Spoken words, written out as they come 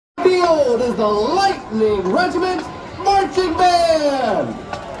gold is the Lightning Regiment Marching Band.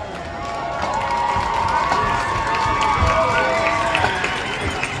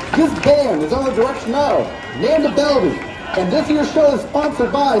 This band is under the direction of Nanda Belby, and this year's show is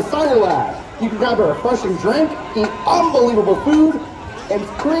sponsored by Cider Lab. You can grab a refreshing drink, eat unbelievable food, and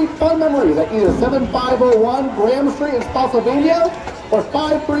create fun memories at either 7501 Graham Street in Spotsylvania or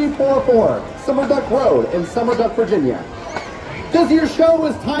 5344 Summer Duck Road in Summer Duck, Virginia. This year's show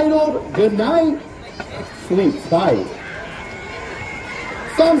is titled Good Night, Sleep Tight.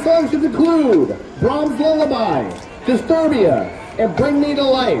 Some songs should include Brahms' Lullaby, Disturbia, and Bring Me to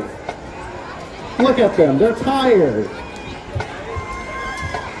Life. Look at them, they're tired.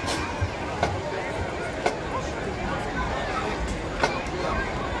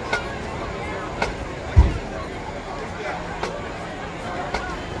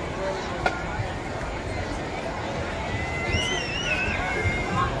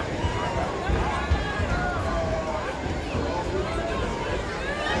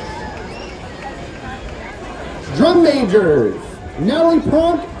 Drum majors, Natalie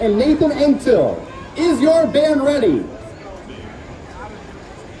Pronk and Nathan Engtill. Is your band ready?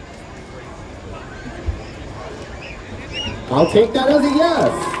 I'll take that as a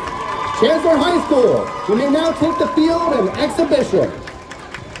yes. Chancellor High School, you may now take the field in exhibition.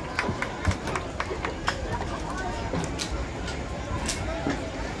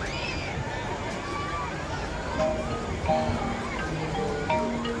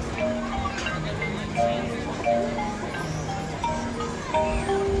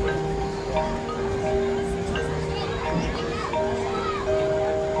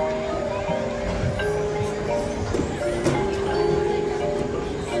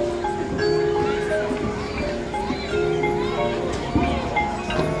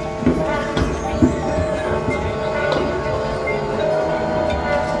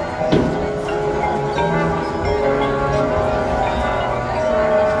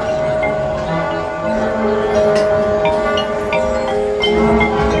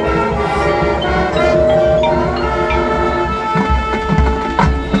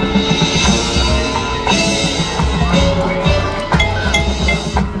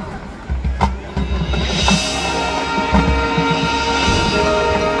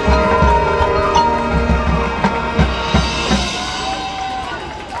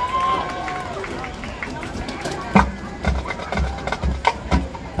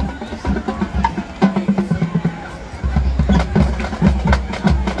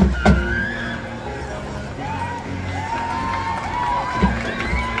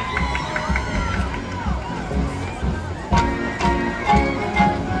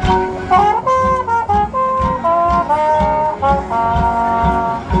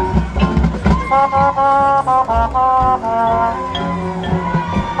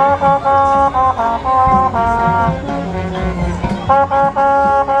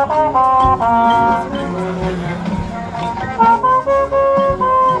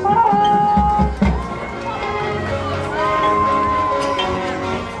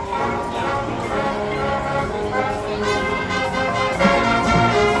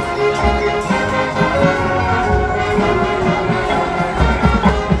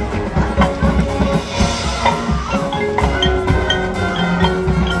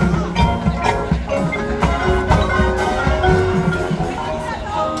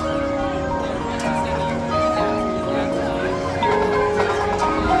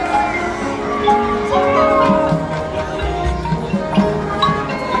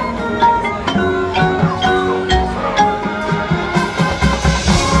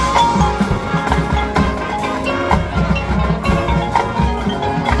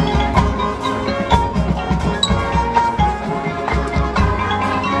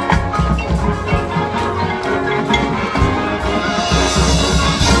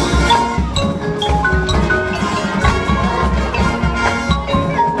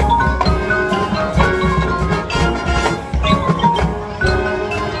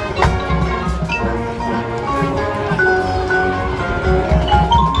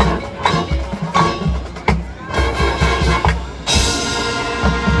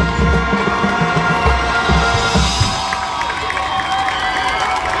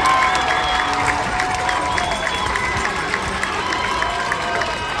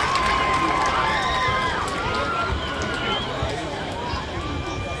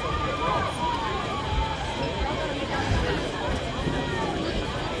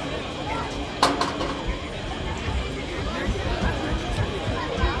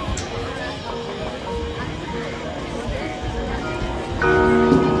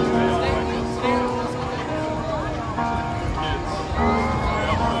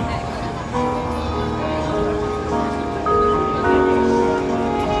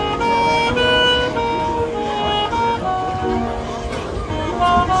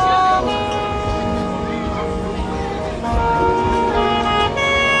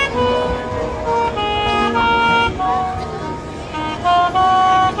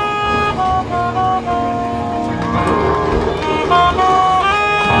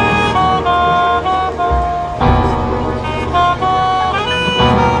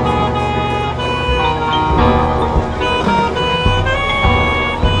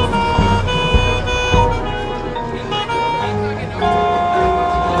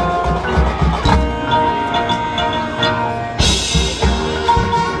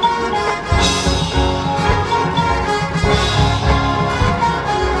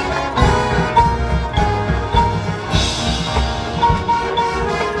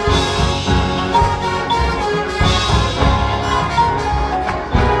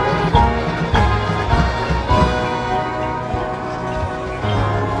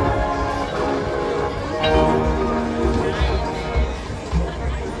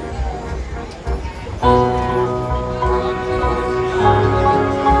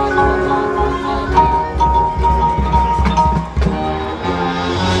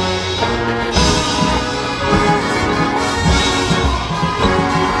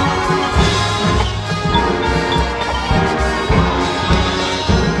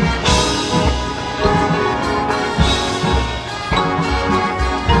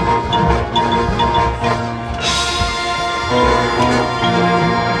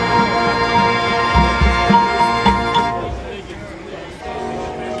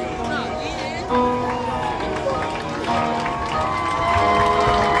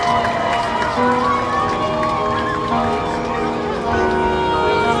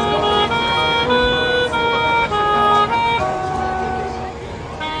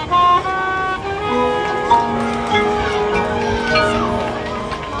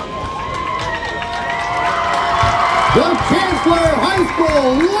 The Chancellor High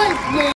School Lightning.